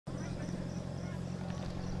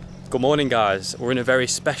Good morning guys, we're in a very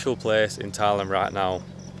special place in Thailand right now.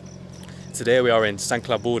 Today we are in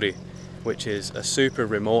SANGKHLABURI, which is a super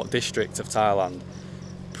remote district of Thailand,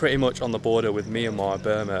 pretty much on the border with Myanmar,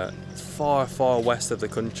 Burma, far west of the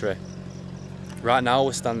country. Right now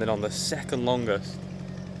we're standing on the second longest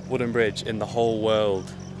wooden bridge in the whole world,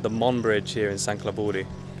 the Mon Bridge here in SANGKHLABURI.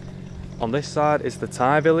 On this side is the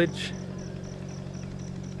Thai village,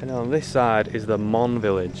 and on this side is the Mon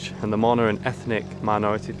Village, and the Mon are an ethnic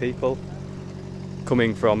minority people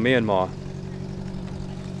coming from Myanmar.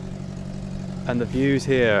 And the views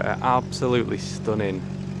here are absolutely stunning.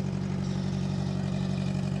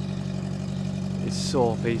 It's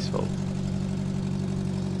so peaceful.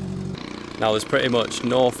 Now there's pretty much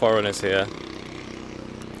no foreigners here,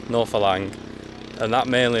 no Falang, and that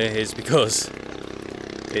mainly is because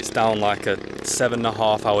it's down like a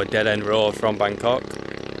 7.5 hour dead end road from Bangkok.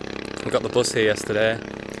 We got the bus here yesterday,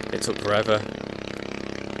 it took forever.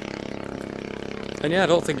 And yeah, I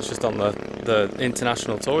don't think it's just on the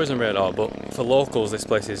international tourism radar, but for locals this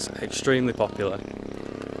place is extremely popular.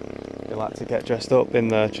 They like to get dressed up in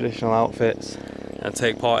their traditional outfits and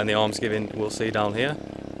take part in the almsgiving we'll see down here.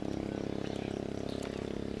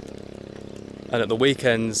 And at the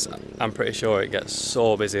weekends I'm pretty sure it gets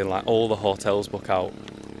so busy and like all the hotels book out.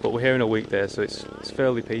 But we're here in a weekday, so it's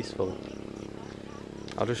fairly peaceful.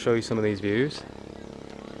 I'll just show you some of these views.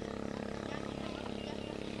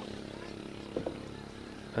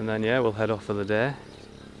 And then yeah, we'll head off for the day.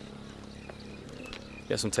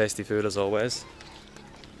 Get some tasty food as always.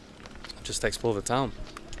 Just explore the town.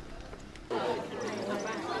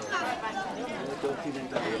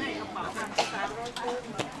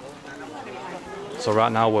 So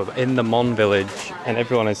right now we're in the Mon Village and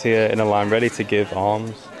everyone is here in a line ready to give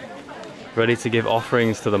alms, ready to give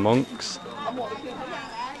offerings to the monks.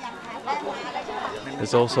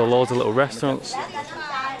 There's also loads of little restaurants,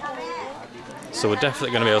 so we're definitely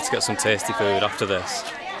going to be able to get some tasty food after this.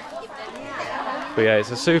 But yeah, it's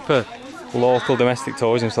a super local domestic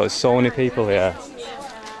tourism, so there's so many people here.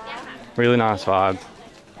 Really nice vibe.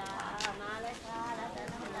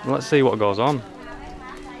 Let's see what goes on.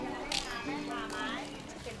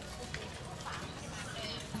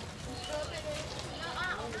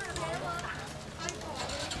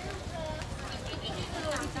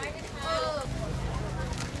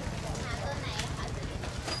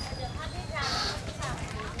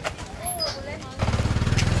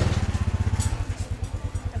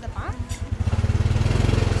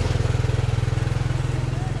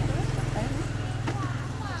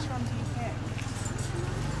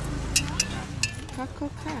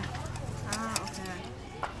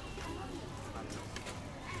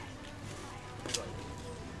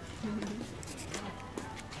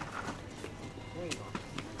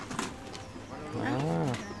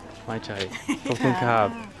 My chai. Do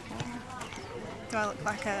I look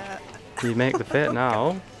like a... You make the fit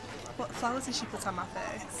now. What flowers did she put on my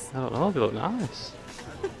face? I don't know, they look nice.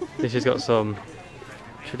 She's got some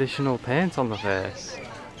traditional paint on the face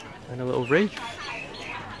and a little wreath.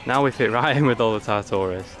 Now we fit right in with all the Thai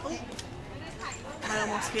tourists. I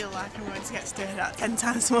almost feel like I'm going to get stared at 10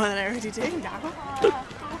 times more than I already do now.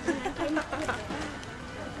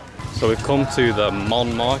 So we've come to the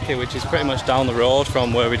Mon Market, which is pretty much down the road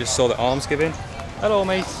from where we just saw the almsgiving. Hello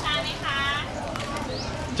mate.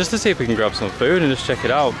 Just to see if we can grab some food and just check it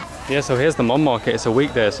out. Yeah, so here's the Mon Market. It's a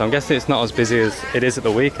weekday, so I'm guessing it's not as busy as it is at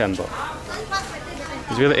the weekend, but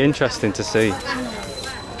it's really interesting to see.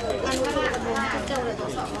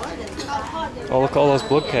 Oh, look at all those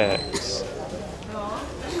blood cakes.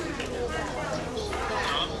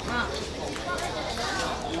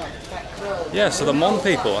 Yeah, so the Mon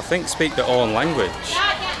people, I think, speak their own language.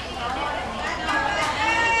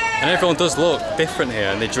 And everyone does look different here,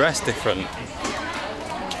 and they dress different.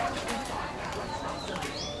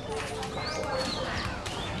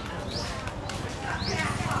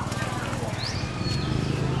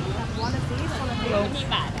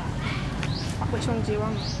 Which one do you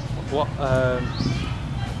want? What?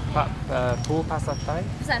 Poo Pasta Thai?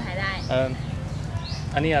 ภาษาไทยได้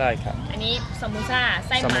อันนี้อะไรครับ อันนี้ซามูซ่าไ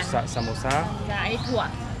ส้มัน ซามูซ่า อันนี้ถั่ว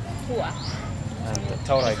เ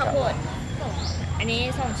ท่าไหร่ค ข้า รั ว บ โพดอันนี้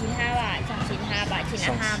2ชิ้น5 บาท2ชิ้น5 บาทชิ้นล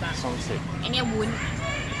ะ5 บาท 20 อันนี้วุ้น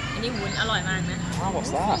อันนี้วุ้นอร่อยมากนะ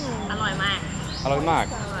What's that? อร่อยมาก อร่อยมาก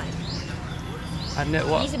อร่อย อันนี้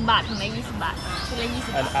ว่า 20 บาทถุงละ20 บาทชิ้นละ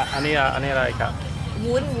20 บาท อันนี้อะไรครับ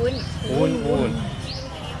วุ้น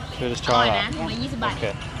Should just อร่อย try นะ that. ถุงละ20 บาท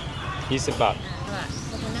Okay. 20 บาท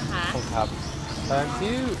ขอบคุณนะคะ ครับ Do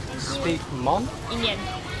you speak Mon? อินเดียน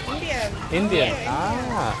Indian.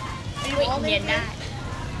 Ah. Are you คุย all อินเดียนได้ Indian?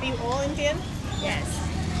 Are you all Indian? yes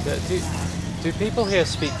Do Do people here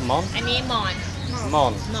speak Mon? อันนี้มอน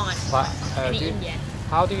Mon. มอน Like, อันนี้ do อิ you, นเดีย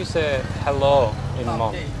how do you say hello in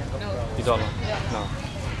Mon? You don't know? No.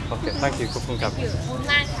 Okay, thank you. ขอบคุณครับ ขอบคุณ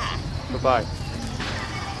มากค่ะ Goodbye.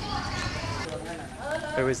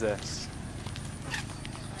 Who is this?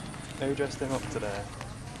 Who dressed him up today?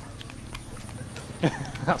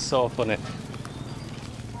 That's so funny.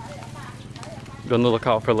 We're on the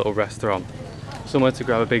lookout for a little restaurant. Somewhere to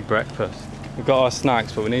grab a big breakfast. We've got our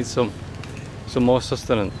snacks, but we need some more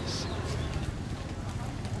sustenance.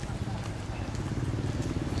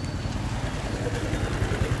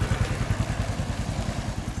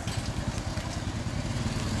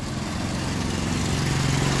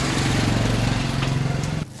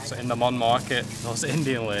 So in the Mon Market, those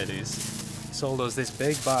Indian ladies sold us this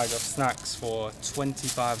big bag of snacks for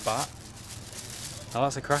 25 baht. Now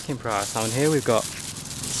that's a cracking price. Now in here we've got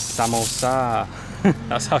samosa.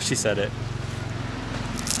 That's how she said it.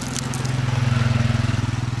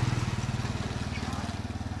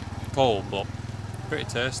 Cold, but pretty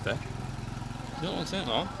tasty. You don't want to think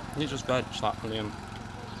though. You just veg like brilliant.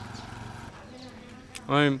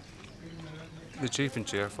 I mean, they're cheap and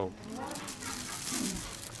cheerful.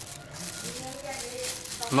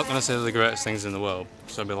 I'm not going to say they're the greatest things in the world,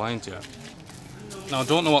 so I'd be lying to you. Now I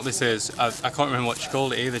don't know what this is. I can't remember what she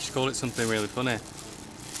called it either. She called it something really funny.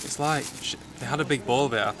 It's like they had a big bowl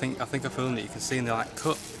of it. I think I filmed it. You can see, and they like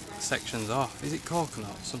cut sections off. Is it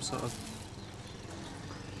coconut? Some sort of.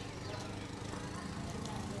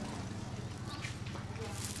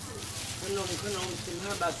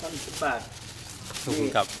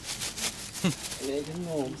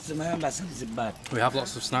 We have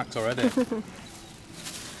lots of snacks already.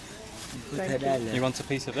 You want a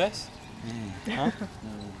piece of this? Huh?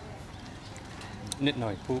 Nit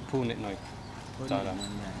noi, pu nit noi.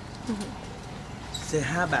 Say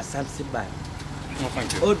 5 baht 30 baht. Oh,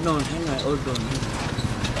 thank you. โอ๊ตนอนให้หน่อยโอ๊ตโดนให้หน่อย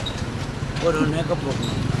โอ๊ตโดนให้กระปุกห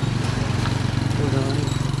น่อยโอ๊ตโดน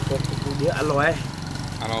กระปุกเดียวอร่อย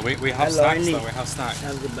I know, we have snacks though, we have snacks.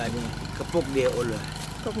 30 บาทนี่กระปุกเดียวโอ๊ตเลย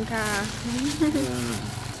ขอบคุณค่ะ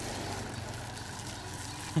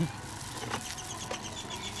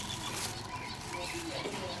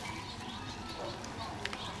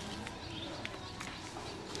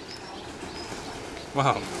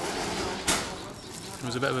Wow. It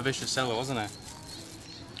was a bit of a vicious seller, wasn't it?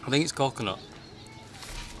 I think it's coconut.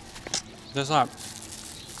 There's like,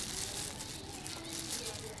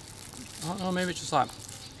 I don't know, maybe it's just like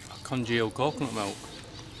congealed coconut milk.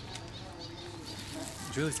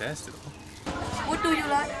 It's really tasty though. What do you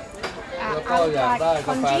like?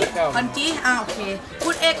 Congee? Congee? Okay.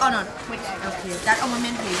 Put egg or not? With egg. Okay. That on my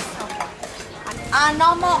main please.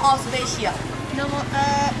 Normal or special? Normal,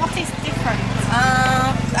 what is different?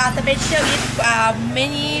 Special is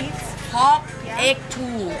many pork egg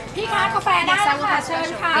too. พี่คะกาแฟได้แล้วค่ะเชิญ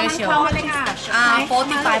ค่ะตั้งทอนเลยค่ะ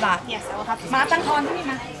 45 baht. Yes, I will have มาตั้งทอนที่นี่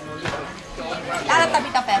มา ได้แล้วแต่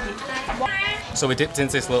พี่กาแฟพี่ So we dipped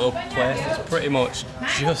into this little place. It's pretty much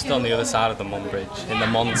just on the other side of the Mon Bridge, in the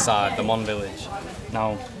Mon side, the Mon Village. Now,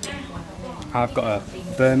 I've got a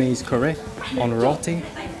Burmese curry on roti.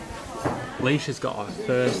 Leisha's got our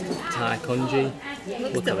first Thai congee.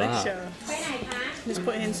 Looks Look at delicious. that. Just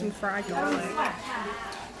putting in some fried garlic.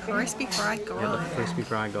 Crispy fried Yeah, garlic. look, crispy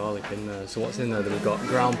fried garlic in there. So what's in there? We've got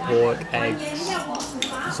ground pork, eggs,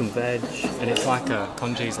 some veg, and it's like a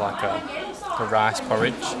congee's like a rice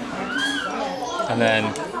porridge. And then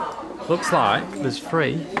looks like there's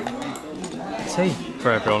free tea for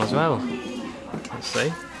everyone as well. Let's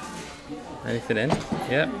see. Anything in?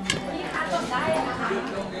 Yep.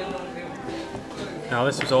 Now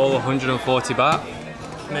this was all 140 baht.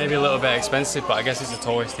 Maybe a little bit expensive, but I guess it's a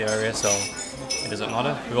touristy area, so it doesn't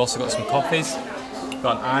matter. We've also got some coffees. We've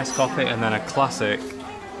got an iced coffee and then a classic.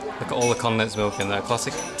 Look at all the condensed milk in there.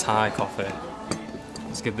 Classic Thai coffee.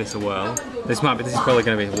 Let's give this a whirl. This is probably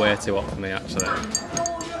going to be way too hot for me actually.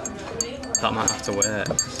 That might have to wait.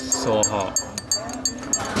 So hot.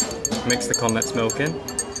 Mix the condensed milk in.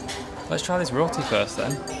 Let's try this roti first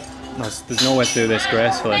then. There's no way to do this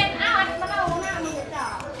gracefully.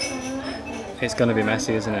 It's going to be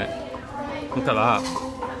messy, isn't it? Look at that.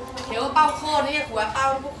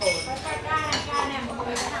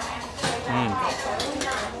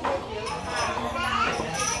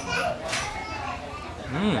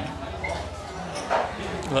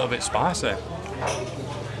 A little bit spicy.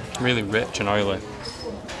 Really rich and oily.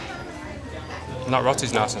 And that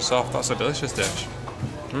roti's nice and soft. That's a delicious dish.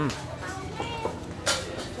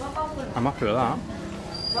 I'm happy with that.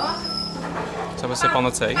 Let's have a sip on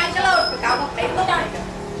the tea.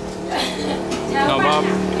 Not bad.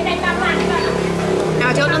 Now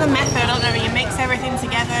I don't know the method, I don't know if you mix everything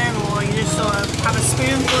together or you just sort of have a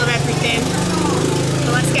spoonful of everything.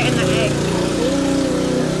 So let's get in the egg.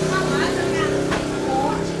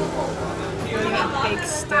 Give it a big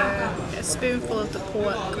stir. Get a spoonful of the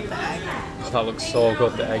pork with the egg. That looks so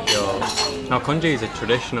good, the egg yolk. Now congee is a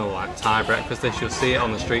traditional like Thai breakfast dish. You'll see it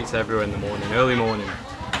on the streets everywhere in the morning, early morning.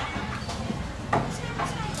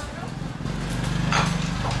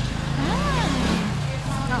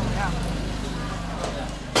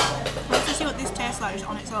 Let's see what this tastes like just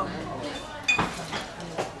on its own.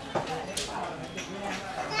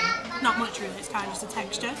 Not much really, it's kind of just a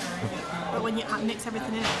texture. But when you mix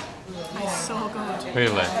everything in it, it's so good.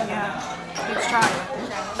 Really? Yeah. Let's try it.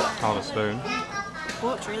 Have a spoon. The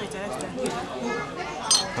pork's really tasty.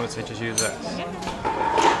 I would say just use this.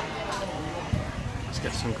 Let's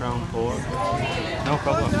get some ground pork. No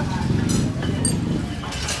problem.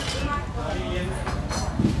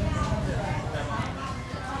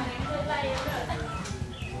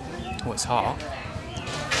 Oh, it's hot.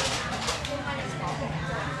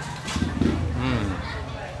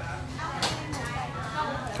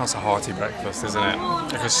 That's a hearty breakfast, isn't it?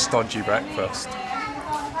 Like a stodgy breakfast.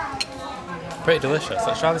 Pretty delicious.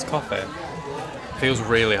 Let's try this coffee. Feels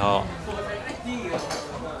really hot.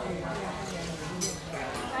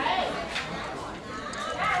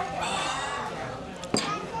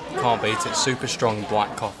 Can't beat it. Super strong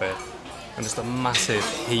black coffee and just a massive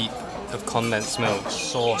heap of condensed milk.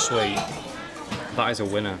 So sweet. That is a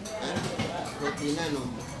winner.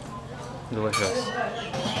 Delicious.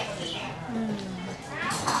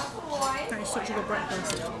 That is such a good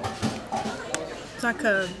breakfast. It's like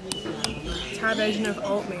a Thai version of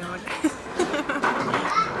oatmeal.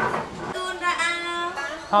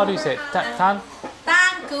 How do you say it? Tan?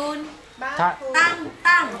 Tangun.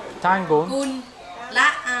 Tangun? Gun.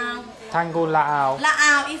 La'ao. Tangun la'ao.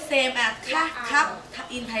 La'ao is same as cup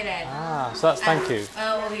in Thailand. Ah, so that's thank you.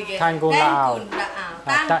 Okay. Tangun la'ao.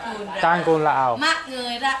 Tangun la'ao. Mak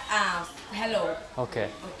ngơi la'ao. Hello. Okay.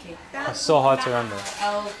 Okay. That's so hard to remember.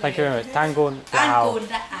 Okay. Thank you very much. Tangun la'ao. Tangun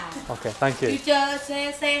la'ao. Okay, thank you. Future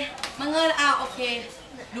say มังเงยลาวโอเค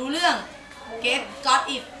รู้เรื่อง get got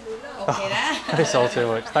it โอเคนะ It's all too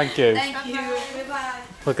much. Thank you. Thank you bye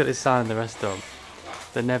Look at this sign in the restaurant.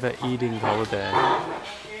 The never eating holiday.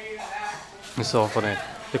 It's so funny.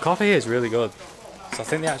 The coffee here is really good. So I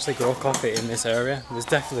think they actually grow coffee in this area. There's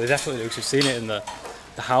definitely do because we've seen it in the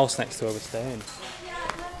house next to where we're staying.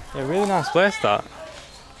 Yeah, really nice place that.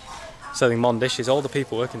 Selling Mon dishes. All the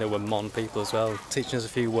people working there were Mon people as well, teaching us a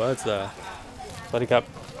few words there. Bloody cap.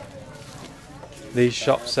 These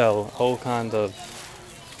shops sell all kind of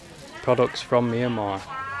products from Myanmar.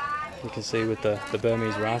 You can see with the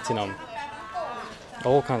Burmese writing on.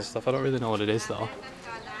 All kinds of stuff. I don't really know what it is though.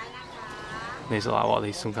 These are like what are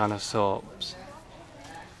these? Some kind of soaps.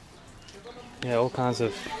 Yeah, all kinds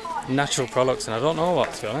of natural products, and I don't know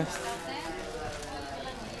what, to be honest.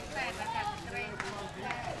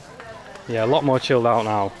 Yeah, a lot more chilled out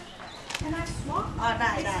now.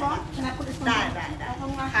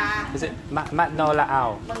 Is it Mat No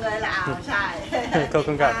La'ao?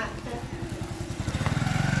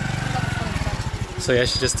 So yeah,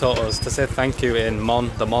 she just taught us to say thank you in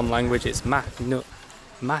Mon, the Mon language. It's Mat No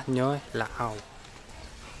La'ao.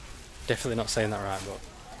 Definitely not saying that right, but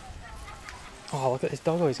oh, look at this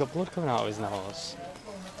doggo. He's got blood coming out of his nose.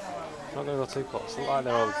 I'm not gonna go too close. Look like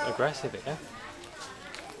they're all aggressive here.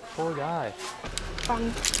 Poor guy.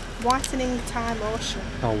 On whitening Thai lotion.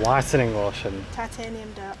 Oh, whitening lotion.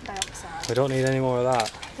 Titanium dioxide. We don't need any more of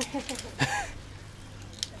that.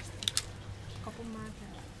 Couple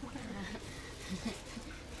marker.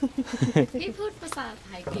 พี่พูดภาษาไท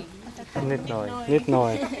ยเก่ง Nit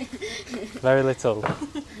noi. Very little.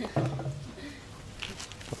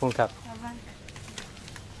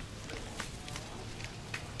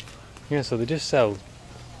 Yeah, so they just sell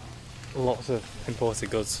lots of imported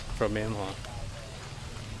goods from Myanmar.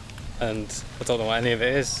 And I don't know what any of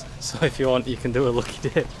it is. So if you want, you can do a lucky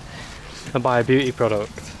dip and buy a beauty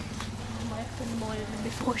product.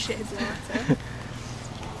 Before shades of water.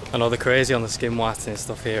 I know they're crazy on the skin whitening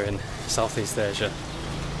stuff here in Southeast Asia.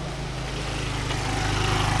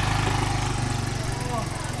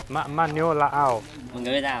 Manyo La'ao.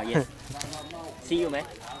 Yes. See you, man.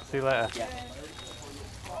 See you later. Yeah.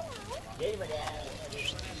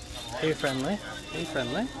 Are you friendly? Are you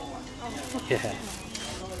friendly? Yeah.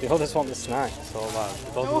 The others want the snack so bad.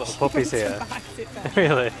 Those little puppies here.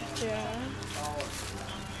 Really? Yeah.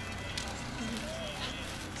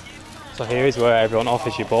 So here is where everyone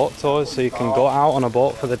offers you boat tours, so you can go out on a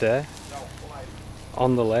boat for the day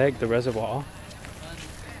on the lake, the reservoir.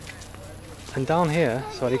 And down here,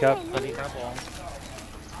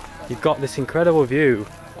 you've got this incredible view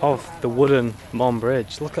of the wooden Mon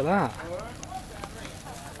Bridge. Look at that.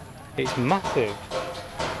 It's massive.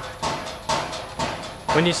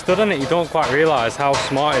 When you stood on it, you don't quite realise how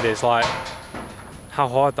smart it is, like how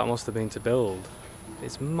hard that must have been to build.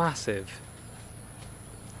 It's massive.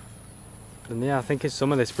 And yeah, I think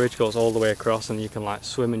some of this bridge goes all the way across and you can like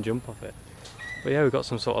swim and jump off it. But yeah, we've got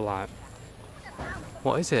some sort of like,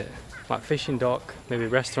 what is it? Like fishing dock, maybe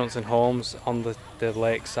restaurants and homes on the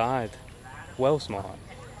lake side. Well smart.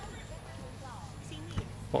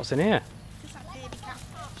 What's in here?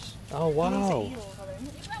 Oh wow.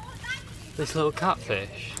 This little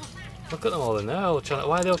catfish. Look at them all in there.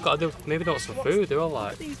 Why are they all got to do? Maybe they want some food. They're all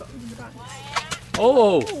like.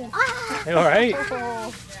 Oh! You alright?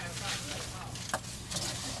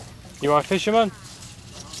 You are a fisherman?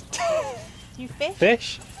 You fish?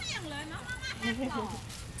 Fish?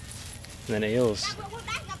 And then eels.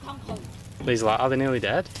 These are like, are they nearly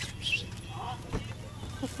dead?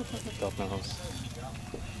 God knows.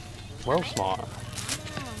 Well smart.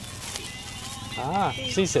 Ah,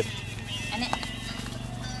 seasid.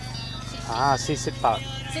 Ah, seasid baht.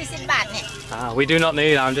 40 บาทเนี่ย Ah, we do not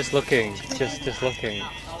need, I'm just looking. Just looking.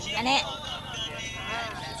 อันนี้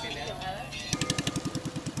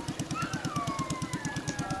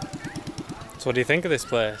So what do you think of this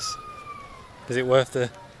place? Is it worth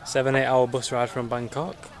the 7-8 hour bus ride from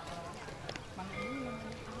Bangkok?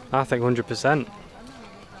 I think 100%.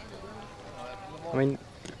 I mean,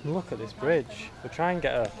 look at this bridge. We'll try and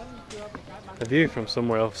get a view from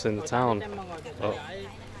somewhere else in the town. Oh.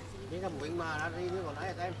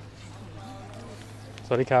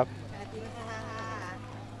 Sorry, Cap.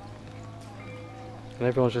 And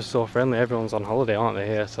everyone's just so friendly. Everyone's on holiday, aren't they,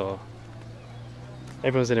 here? So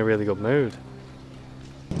everyone's in a really good mood.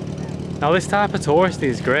 Now this type of touristy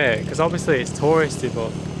is great because obviously it's touristy,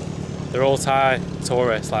 but they're all Thai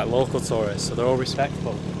tourists, like local tourists, so they're all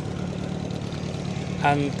respectful.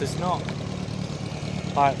 And there's not,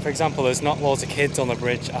 like for example, there's not loads of kids on the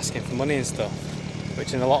bridge asking for money and stuff,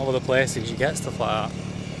 which in a lot of other places you get stuff like that.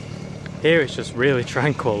 Here it's just really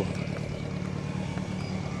tranquil.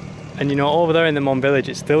 And you know, over there in the Mon Village,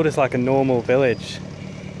 it's still just like a normal village.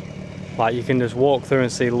 Like you can just walk through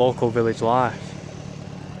and see local village life.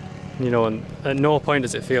 You know, and at no point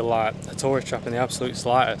does it feel like a tourist trap in the absolute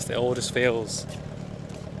slightest. It all just feels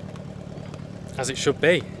as it should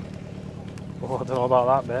be. Oh, I don't know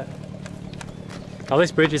about that bit. Now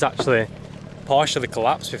this bridge is actually partially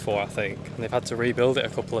collapsed before, I think, and they've had to rebuild it a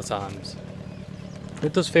couple of times.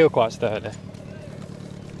 It does feel quite sturdy.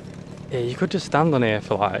 Yeah, you could just stand on here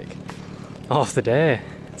for like half the day,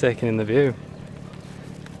 taking in the view.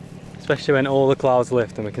 Especially when all the clouds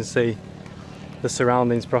lift and we can see the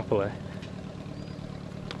surroundings properly.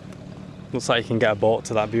 Looks like you can get a boat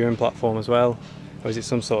to that viewing platform as well. Or is it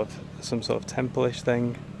some sort of temple-ish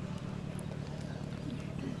thing?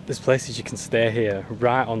 There's places you can stay here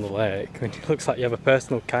right on the lake. It looks like you have a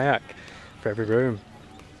personal kayak for every room.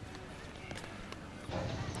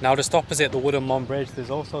 Now just opposite the wooden Mon Bridge there's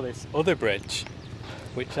also this other bridge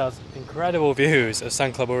which has incredible views of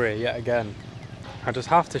SANGKHLABURI yet again. I just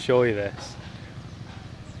have to show you this.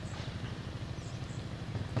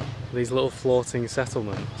 These little floating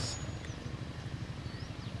settlements.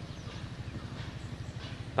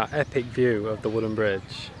 That epic view of the wooden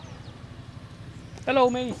bridge. Hello,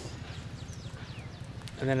 mate!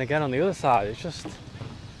 And then again on the other side, it's just...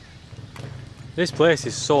 This place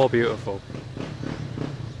is so beautiful.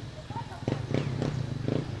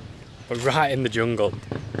 We're right in the jungle.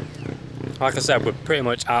 Like I said, we're pretty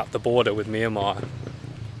much at the border with Myanmar.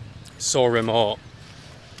 So remote.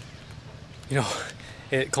 You know,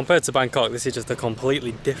 compared to Bangkok, this is just a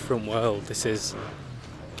completely different world. This is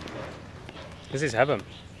heaven.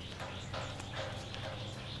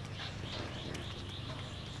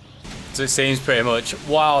 So it seems pretty much,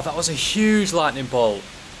 wow, that was a huge lightning bolt.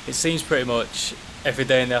 It seems pretty much every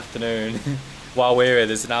day in the afternoon while we're here,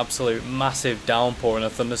 there's an absolute massive downpour and a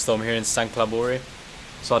thunderstorm here in SANGKHLABURI.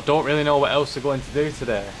 So I don't really know what else we're going to do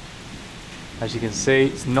today. As you can see,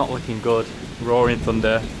 it's not looking good. Roaring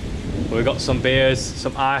thunder. But we've got some beers,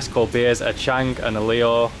 some ice cold beers, a Chang and a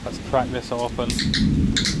Leo. Let's crack this open.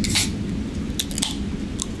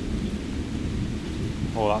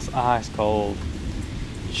 Oh, that's ice cold.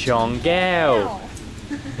 Chongao. Oh,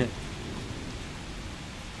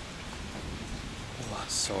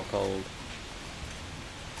 that's so cold.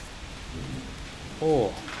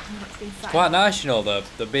 Oh, quite nice, you know,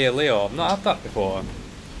 the beer Leo. I've not had that before.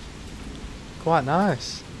 Quite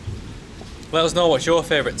nice. Let us know what's your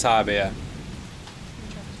favourite Thai beer.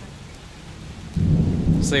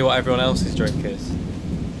 See what everyone else's drink is.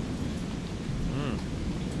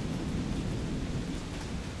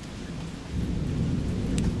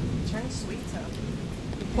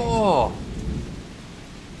 Oh!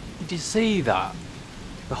 Did you see that?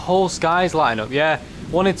 The whole sky's lighting up. Yeah,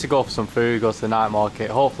 wanted to go for some food, go to the night market.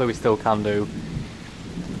 Hopefully we still can do.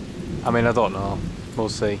 I mean, I don't know. We'll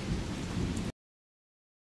see.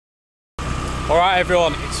 Alright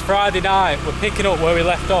everyone, it's Friday night. We're picking up where we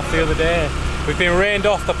left off the other day. We've been rained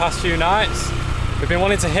off the past few nights. We've been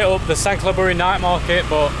wanting to hit up the SANGKHLABURI night market,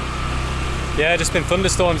 but yeah, just been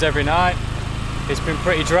thunderstorms every night. It's been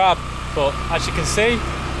pretty drab, but as you can see,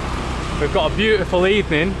 we've got a beautiful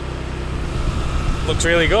evening. Looks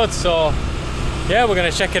really good, so yeah, we're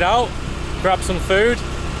gonna check it out, grab some food,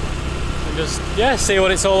 and just, yeah, see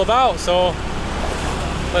what it's all about. So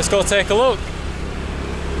let's go take a look.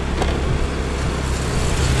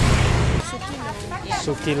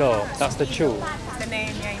 Sukilo, that's the chew. That's the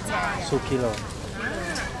name, yeah, exactly. Sukilo.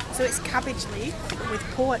 So it's cabbage leaf with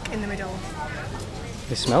pork in the middle.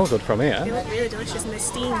 They smell good from here. They look really delicious and they're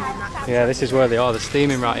steamed in that cabbage. Yeah, this is where they are. They're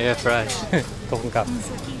steaming right here fresh. Coconut.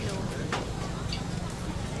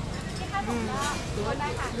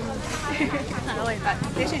 I like that.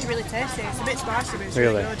 This is really tasty. It's a bit spicy, but it's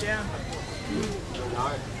really good, yeah.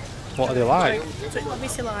 What are they like? So it's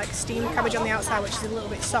obviously like steamed cabbage on the outside, which is a little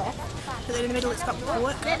bit soft, but then in the middle it's got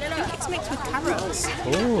pork. I think it's mixed with carrots.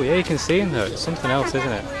 Oh, yeah, you can see in there. It's something else, isn't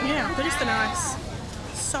it? Yeah, but just a nice,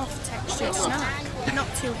 soft textured snack. Not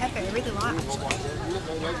too heavy, I really like actually.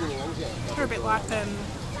 They're a bit like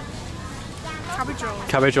cabbage rolls.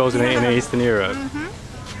 Cabbage rolls in Eastern Europe.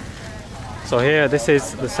 So here, this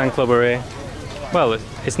is the SANGKHLABURI. Well,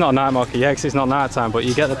 it's not a night market yet because it's not night time, but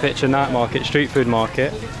you get the picture. Night market, street food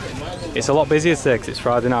market. It's a lot busier today because it's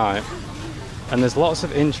Friday night, and there's lots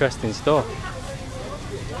of interesting stuff.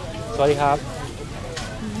 So you have,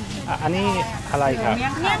 Ani alai kap?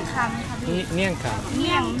 Niang kam.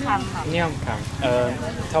 Niang kam.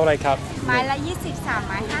 How much kap? ไม้ละ20 3ไ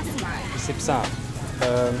ม้50 13.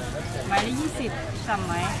 ไม้ละ20 3ไ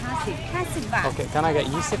ม้50 50 บาท Okay, can I get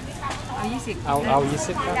 20? เอา 20 เอา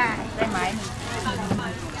 20 ครับ ได้ไม้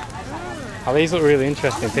Oh, these look really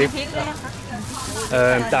interesting. People,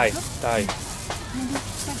 dai.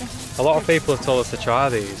 A lot of people have told us to try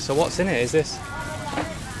these. So what's in it? Is this?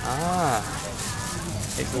 Ah,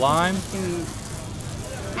 it's lime,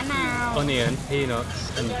 มะนาว onion, peanuts,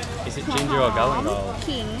 and is it ginger or galangal?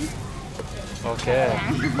 ขิง Okay.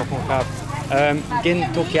 ขอบคุณครับ กิน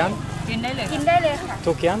ทุกอย่าง กินได้เลยค่ะ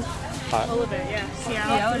ทุกอย่าง All of it, yeah. เ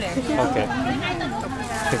ดี๋ยวเลย Okay.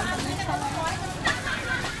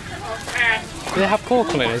 Do they have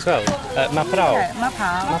coconut in as well? Maprao. มะพร้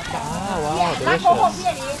าว Oh wow,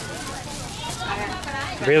 delicious.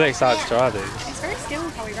 Really excited to try these. It's very still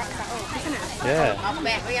how we wrap that up, isn't it? Yeah.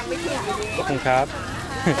 ขอบคุณครับ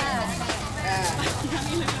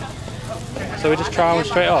So we just try them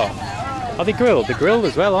straight off. Are they grilled? They're grilled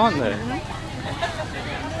as well, aren't they?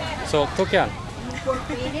 So, tukyan.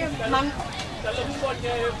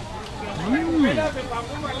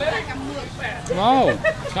 Wow,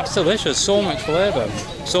 that's delicious. So much flavour.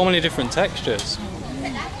 So many different textures.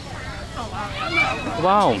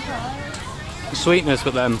 Wow. Sweetness,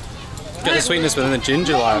 but then get the sweetness, but then the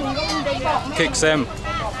ginger like kicks in,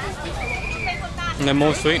 and then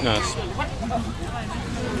more sweetness.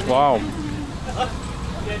 Wow.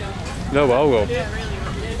 No, well, well.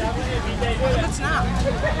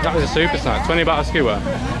 That was a super snack. 20 baht a skewer.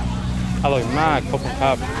 I look mad. Cup and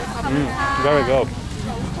cab. Very good.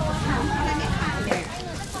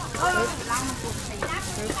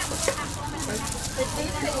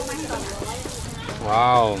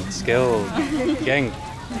 Wow, skilled. Geng.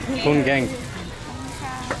 Kun geng.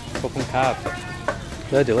 Cup and cab.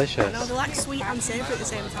 They're delicious. No, they're like sweet and savoury at the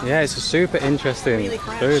same time. Yeah, it's a super interesting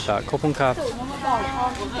food, that. Cup and cab.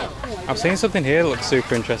 I've seen something here that looks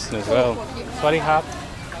super interesting as well. What do you have?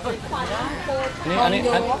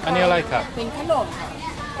 Any like that? เป็นขนม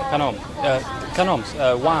Kanom. Kanoms.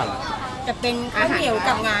 Wan. จะเป็นข้าวเหนียว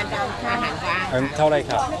กับงาดำค่ะอาหารว่าง How like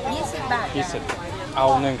that? 20 บาท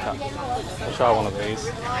I'll nunca. I'll try one of these.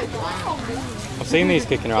 I've seen these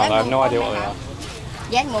kicking around. I have no idea what they are.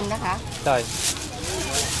 แยกนมนะคะ Die.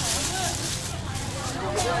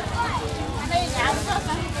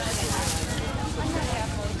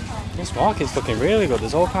 This market's looking really good.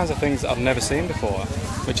 There's all kinds of things that I've never seen before,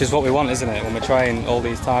 which is what we want, isn't it, when we're trying all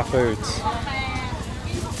these Thai foods.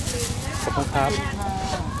 Couple tab.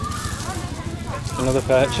 Another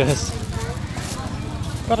purchase.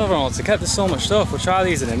 God, I don't know what to get. There's so much stuff. We'll try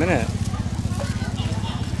these in a minute.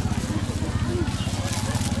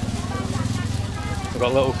 We've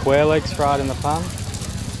got little quail eggs fried in the pan.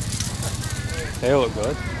 They look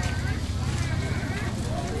good.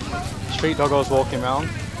 Street doggos walking around.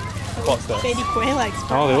 What's this? Baby quail eggs.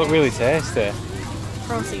 Oh, they look really tasty.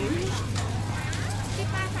 Proceed.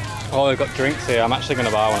 Oh, they've got drinks here. I'm actually going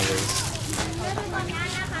to buy one of these.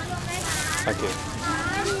 Thank you.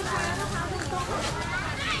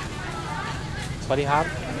 So what do you have?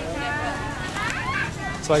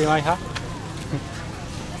 So what do you might have?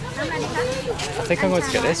 I think I'm going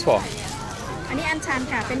to get this one. อันนี้อัญชัน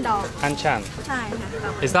ค่ะเป็นดอก Kanchan. ใช่ค่ะด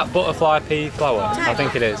อก Is that butterfly pea flower? I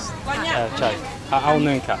think it is. Chai. I'll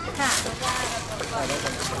nunca. ค่ะ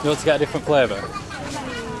You want to get a different flavour?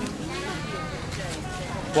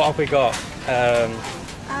 What have we got?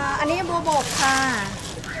 อันนี้บัวบกค่ะ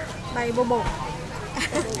ใบบัวบก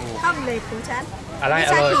ข้าวเลยของฉัน อะไร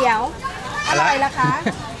ชาเขียวอร่อยละคะ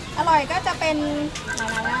อร่อยก็จะเป็นอะ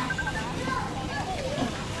ไรนะ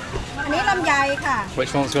อันนี้ลำไยค่ะ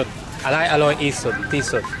Which one's good? อะไรอร่อยที่สุดที่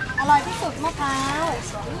สุด อร่อยที่สุดมะพร้าว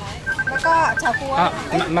แล้วก็เฉาก๊วย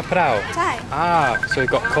มะพร้าว ใช่ So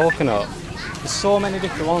we've got coconut. There's so many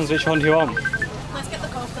different ones. Which one do you want? Let's get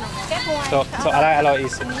the coconut. So อะไรอร่อย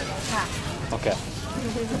ที่สุด ค่ะ Okay.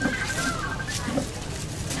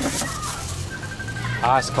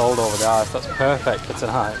 It's cold over there. That's perfect for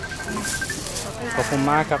tonight. ขอบคุณ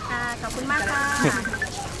มากครับ ค่ะขอบคุณมากค่ะ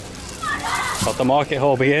But the market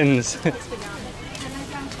hall begins.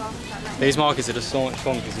 These markets are just so much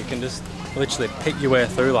fun because you can just literally pick your way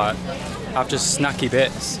through, like, have just snacky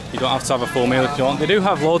bits. You don't have to have a full meal if you want. They do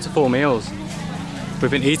have loads of full meals.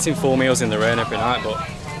 We've been eating full meals in the rain every night, but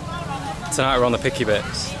tonight we're on the picky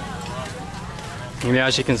bits. And yeah,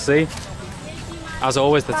 as you can see, as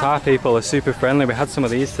always, the Thai people are super friendly. We had some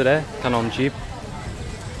of these today, congee.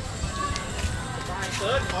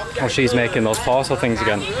 Oh, she's making those parcel things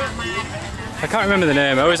again. I can't remember the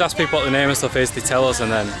name. I always ask people what the name and stuff is. They tell us,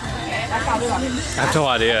 and then I have no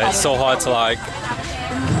idea. It's so hard to like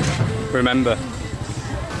remember.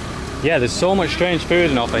 Yeah, there's so much strange food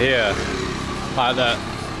and offer here, like that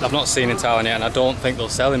I've not seen in Thailand yet, and I don't think they'll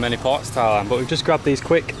sell in many parts of Thailand. But we've just grabbed these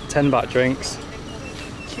quick 10-baht drinks.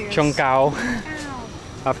 Chung Kao.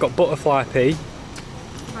 I've got butterfly pea.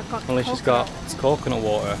 I've got Only she's got coconut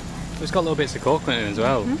water. It's got little bits of coconut in as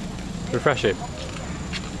well. Refreshing.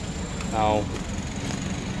 Now,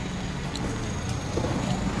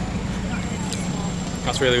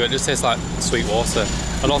 that's really good. It just tastes like sweet water.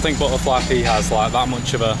 I don't think butterfly pea has like that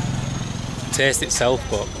much of a taste itself,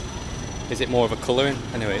 but is it more of a colouring?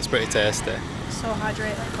 Anyway, it's pretty tasty. So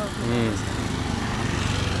hydrated coconut.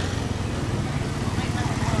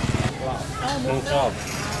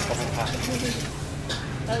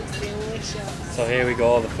 That's delicious. So here we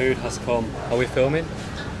go, the food has come. Are we filming?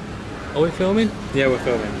 Are we filming? Yeah, we're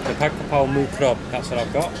filming. The pad kapao mu krab, that's what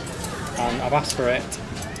I've got. And I've asked for it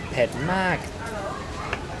ped mag.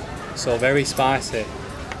 So very spicy,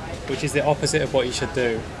 which is the opposite of what you should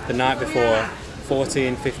do the night before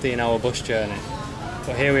 14-15 hour bus journey.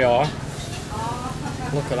 But here we are.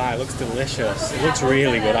 Look at that, it looks delicious. It looks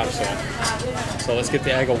really good actually. So let's give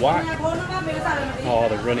the egg a whack. Oh,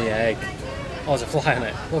 the runny egg. Oh, there's a fly on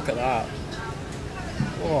it. Look at that.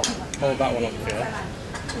 Oh, hold that one up here.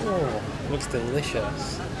 Oh, it looks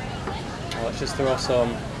delicious. Oh, let's just throw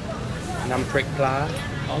some namprik pla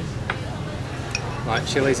on. Like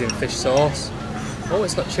chilies in fish sauce. Oh,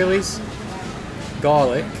 it's got chilies,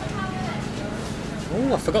 garlic.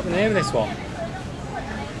 Oh, I forgot the name of this one.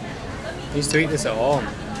 I used to eat this at home.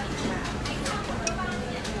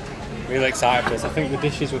 Really excited for this. I think the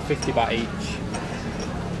dishes were 50 baht each.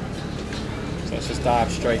 So let's just dive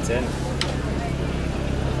straight in.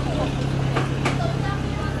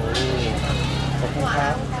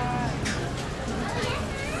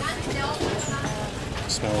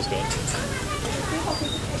 Smells good.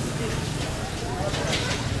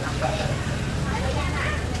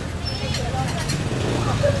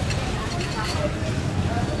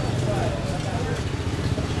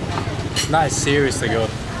 That is seriously good.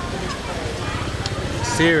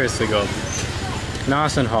 Seriously good.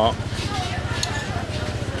 Nice and hot.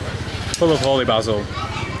 Full of holy basil.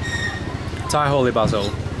 Thai holy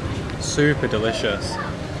basil. Super delicious.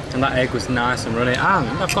 And that egg was nice and runny. And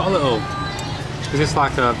I've got a little, is this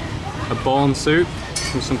like a bone soup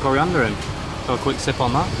with some coriander in? So a quick sip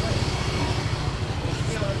on that.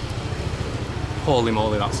 Holy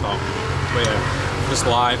moly, that's hot. But yeah, just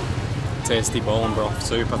light, tasty bone broth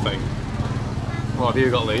soup, I think. What have you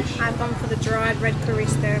got, Leash? I've gone for the dried red curry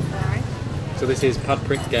stir fry. So this is pad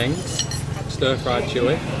prick gang, stir fried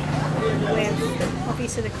chilli. With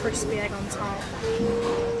obviously the crispy egg on top.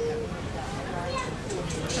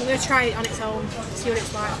 I'm going to try it on its own, see what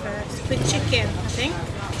it's like first. With chicken, I think.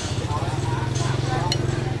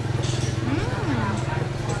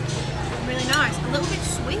 Really nice. A little bit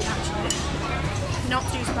sweet actually. Not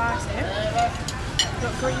too spicy.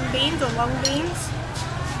 Got green beans or long beans.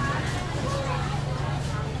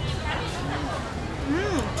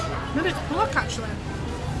 Maybe it's pork actually. I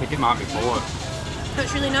think it might be pork.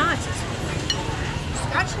 That's really nice.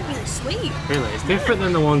 It's actually really sweet. Really? It's different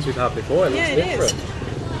than the ones we've had before. It looks different.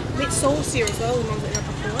 A bit saucier as well, the ones that we had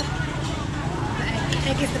before. The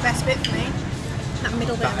egg is the best bit for me. That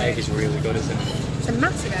middle bit. That egg is really good, isn't it? It's a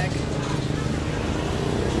massive egg.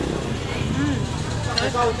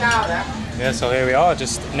 Yeah, so here we are,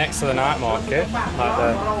 just next to the night market, like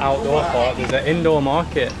the outdoor part. There's an indoor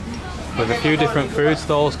market with a few different food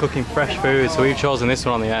stalls cooking fresh food, so we've chosen this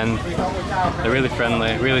one on the end. They're really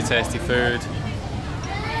friendly, really tasty food.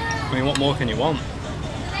 I mean, what more can you want?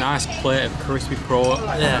 Nice plate of crispy pork,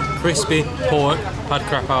 pad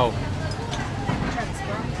krapao.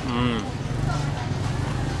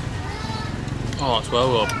 Oh, it's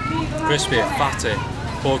well good. Crispy, fatty,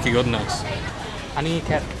 porky goodness. อันนี้แ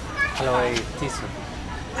ค่อร่อยที่สุด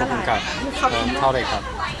ขอบคุณครับเท่าไหร่ครับ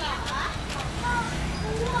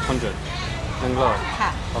100 100ค่ะ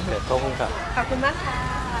โอเคขอบคุณครับ ขอบคุณมากค่ะ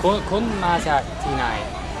คุณมาจากที่ไหน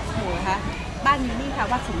หมูคะบ้านอยู่นี่ค่ะ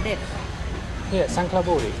วัดสมเด็จ เนี่ยซังคลา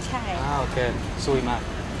บุรี ใช่ โอเคสวยมาก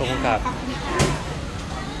ขอบคุณครับ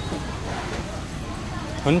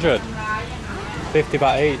100 50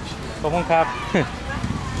 baht each ขอบคุณครับ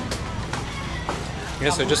Yeah,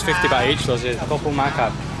 so just 50 baht each, those are couple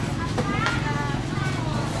markup.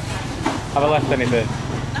 Have I left anything?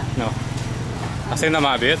 No. I think that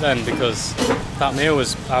might be it then, because that meal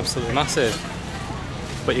was absolutely massive.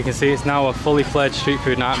 But you can see it's now a fully fledged street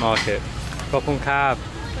food night market. Couple cab.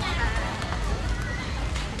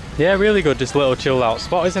 Yeah, really good, just a little chilled out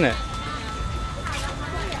spot, isn't it?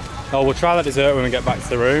 Oh, we'll try that dessert when we get back to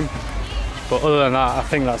the room. But other than that, I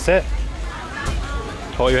think that's it.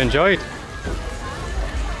 Hope you enjoyed.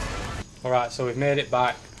 Alright, so we've made it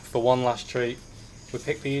back for one last treat. We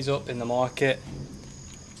picked these up in the market.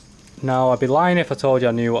 Now, I'd be lying if I told you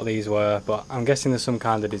I knew what these were, but I'm guessing there's some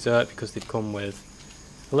kind of dessert because they've come with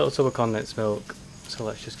a little tub of condensed milk. So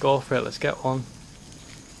let's just go for it, let's get one.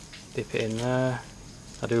 Dip it in there.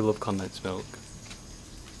 I do love condensed milk.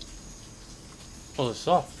 Oh, they're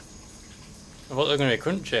soft. I thought they were going to be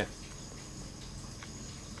crunchy.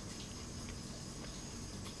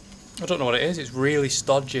 I don't know what it is, it's really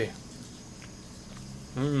stodgy.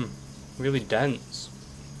 Really dense.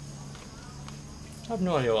 I have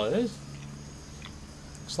no idea what it is.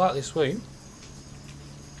 Slightly sweet.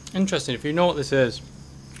 Interesting, if you know what this is,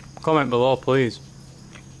 comment below please.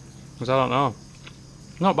 Because I don't know.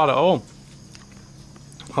 Not bad at all.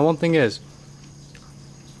 And one thing is,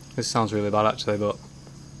 this sounds really bad actually, but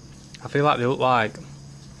I feel like they look like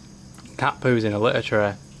cat poos in a litter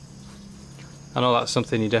tray. I know that's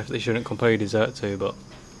something you definitely shouldn't compare your dessert to, but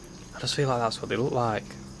I just feel like that's what they look like.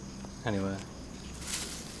 Anyway.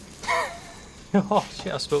 Oh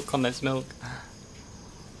shit, I spilled condensed milk.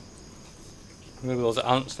 Maybe those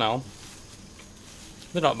are ants now.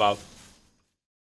 They're not bad.